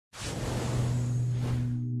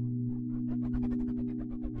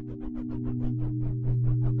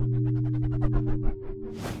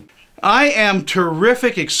I am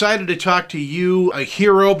terrific, excited to talk to you, a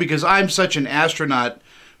hero, because I'm such an astronaut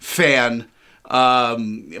fan.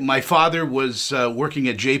 My father was working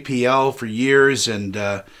at JPL for years, and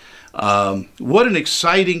what an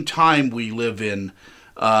exciting time we live in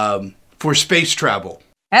for space travel.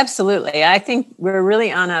 Absolutely. I think we're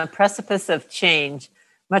really on a precipice of change,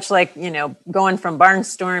 much like, going from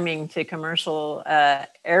barnstorming to commercial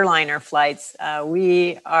airliner flights.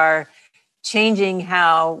 We are changing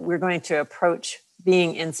how we're going to approach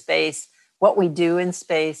being in space, what we do in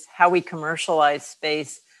space, how we commercialize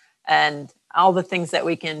space, and all the things that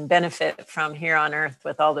we can benefit from here on Earth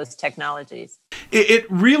with all those technologies. It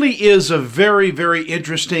really is a very, very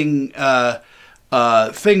interesting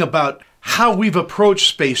thing about how we've approached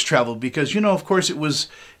space travel, because, of course, it was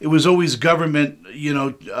always government,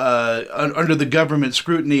 under the government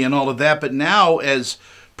scrutiny and all of that. But now, as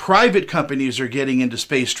private companies are getting into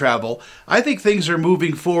space travel, I think things are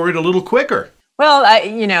moving forward a little quicker.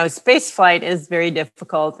 Well, space flight is very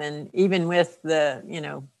difficult. And even with the,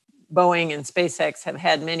 Boeing and SpaceX have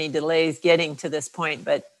had many delays getting to this point,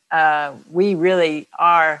 but we really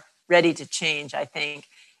are ready to change, I think.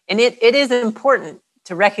 And it is important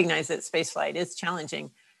to recognize that spaceflight is challenging,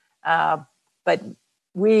 but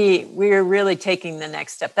we're really taking the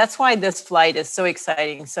next step. That's why this flight is so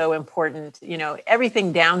exciting, so important.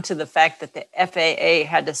 Everything down to the fact that the FAA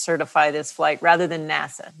had to certify this flight rather than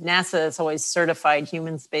NASA. NASA has always certified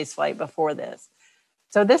human spaceflight before this.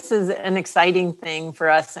 So this is an exciting thing for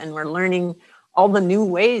us, and we're learning all the new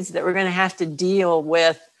ways that we're going to have to deal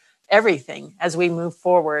with everything as we move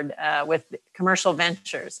forward with commercial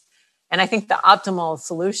ventures. And I think the optimal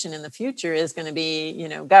solution in the future is going to be,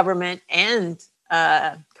 government and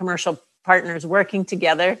commercial partners working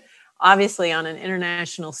together, obviously on an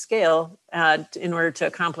international scale, in order to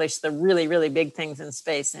accomplish the really, really big things in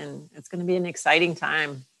space. And it's going to be an exciting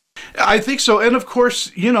time. I think so. And of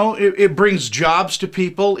course, it brings jobs to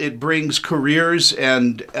people. It brings careers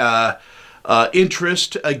and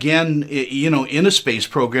interest, again, in a space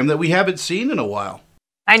program that we haven't seen in a while.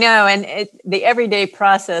 I know. And the everyday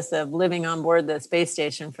process of living on board the space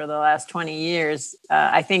station for the last 20 years,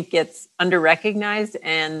 I think gets under-recognized,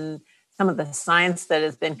 and some of the science that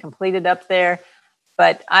has been completed up there.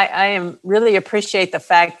 But I am really appreciate the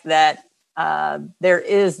fact that there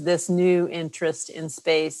is this new interest in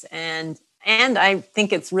space. And I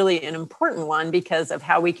think it's really an important one because of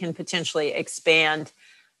how we can potentially expand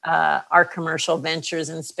our commercial ventures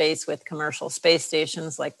in space with commercial space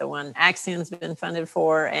stations like the one Axion's been funded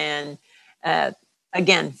for. And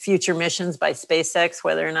again, future missions by SpaceX,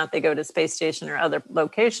 whether or not they go to space station or other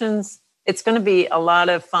locations. It's going to be a lot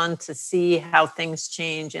of fun to see how things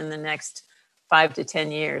change in the next 5 to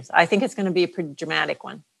 10 years. I think it's going to be a pretty dramatic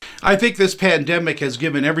one. I think this pandemic has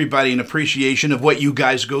given everybody an appreciation of what you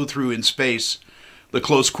guys go through in space, the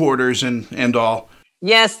close quarters and all.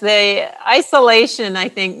 Yes, the isolation, I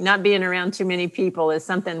think, not being around too many people is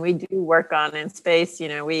something we do work on in space.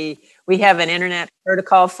 We have an internet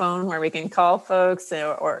protocol phone where we can call folks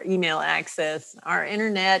or email access. Our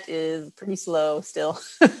internet is pretty slow still.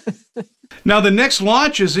 Now, the next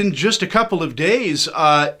launch is in just a couple of days.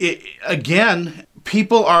 Again,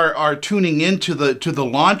 people are tuning into the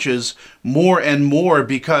launches more and more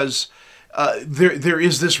because there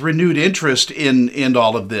is this renewed interest in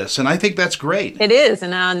all of this, and I think that's great. It is,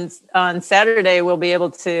 and on Saturday we'll be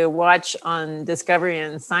able to watch on Discovery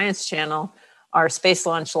and Science Channel our Space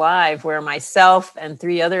Launch Live, where myself and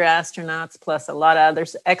 3 other astronauts plus a lot of other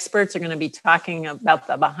experts are going to be talking about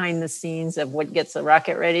the behind the scenes of what gets the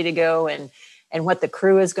rocket ready to go and what the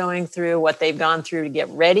crew is going through, what they've gone through to get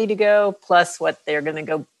ready to go, plus what they're going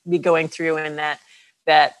to be going through in that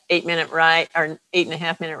 8-minute ride or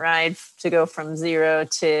 8.5-minute ride to go from 0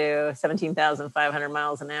 to 17,500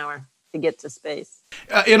 miles an hour to get to space.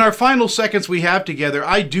 In our final seconds we have together,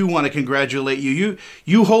 I do want to congratulate you.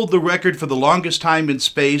 You hold the record for the longest time in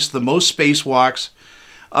space, the most spacewalks.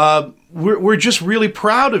 We're just really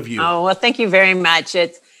proud of you. Oh, well, thank you very much.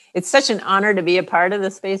 It's such an honor to be a part of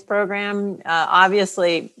the space program.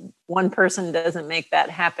 Obviously, one person doesn't make that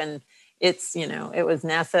happen. It was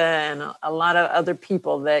NASA and a lot of other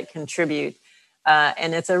people that contribute.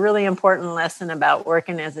 And it's a really important lesson about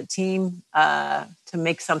working as a team to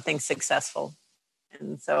make something successful.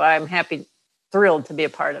 And so I'm thrilled to be a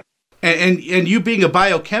part of it. And you being a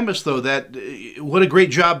biochemist, though, what a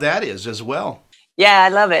great job that is as well. Yeah, I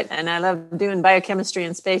love it. And I love doing biochemistry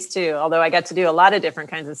in space, too, although I got to do a lot of different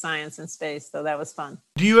kinds of science in space. So that was fun.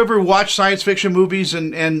 Do you ever watch science fiction movies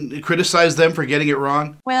and criticize them for getting it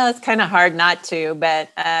wrong? Well, it's kind of hard not to, but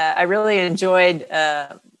I really enjoyed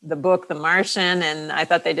the book, The Martian, and I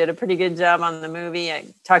thought they did a pretty good job on the movie. I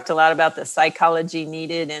talked a lot about the psychology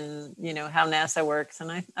needed and, how NASA works.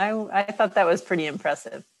 And I thought that was pretty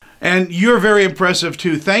impressive. And you're very impressive,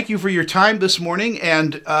 too. Thank you for your time this morning,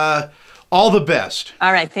 and all the best.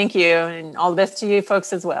 All right. Thank you. And all the best to you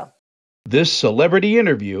folks as well. This celebrity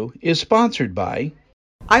interview is sponsored by...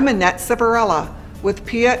 I'm Annette Civarella with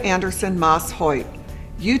Pia Anderson Moss Hoyt,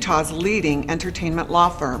 Utah's leading entertainment law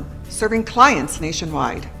firm, serving clients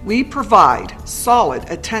nationwide. We provide solid,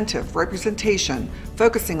 attentive representation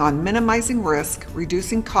focusing on minimizing risk,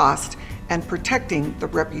 reducing cost, and protecting the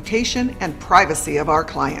reputation and privacy of our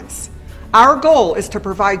clients. Our goal is to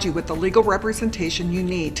provide you with the legal representation you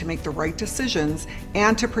need to make the right decisions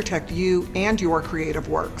and to protect you and your creative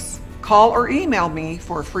works. Call or email me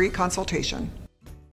for a free consultation.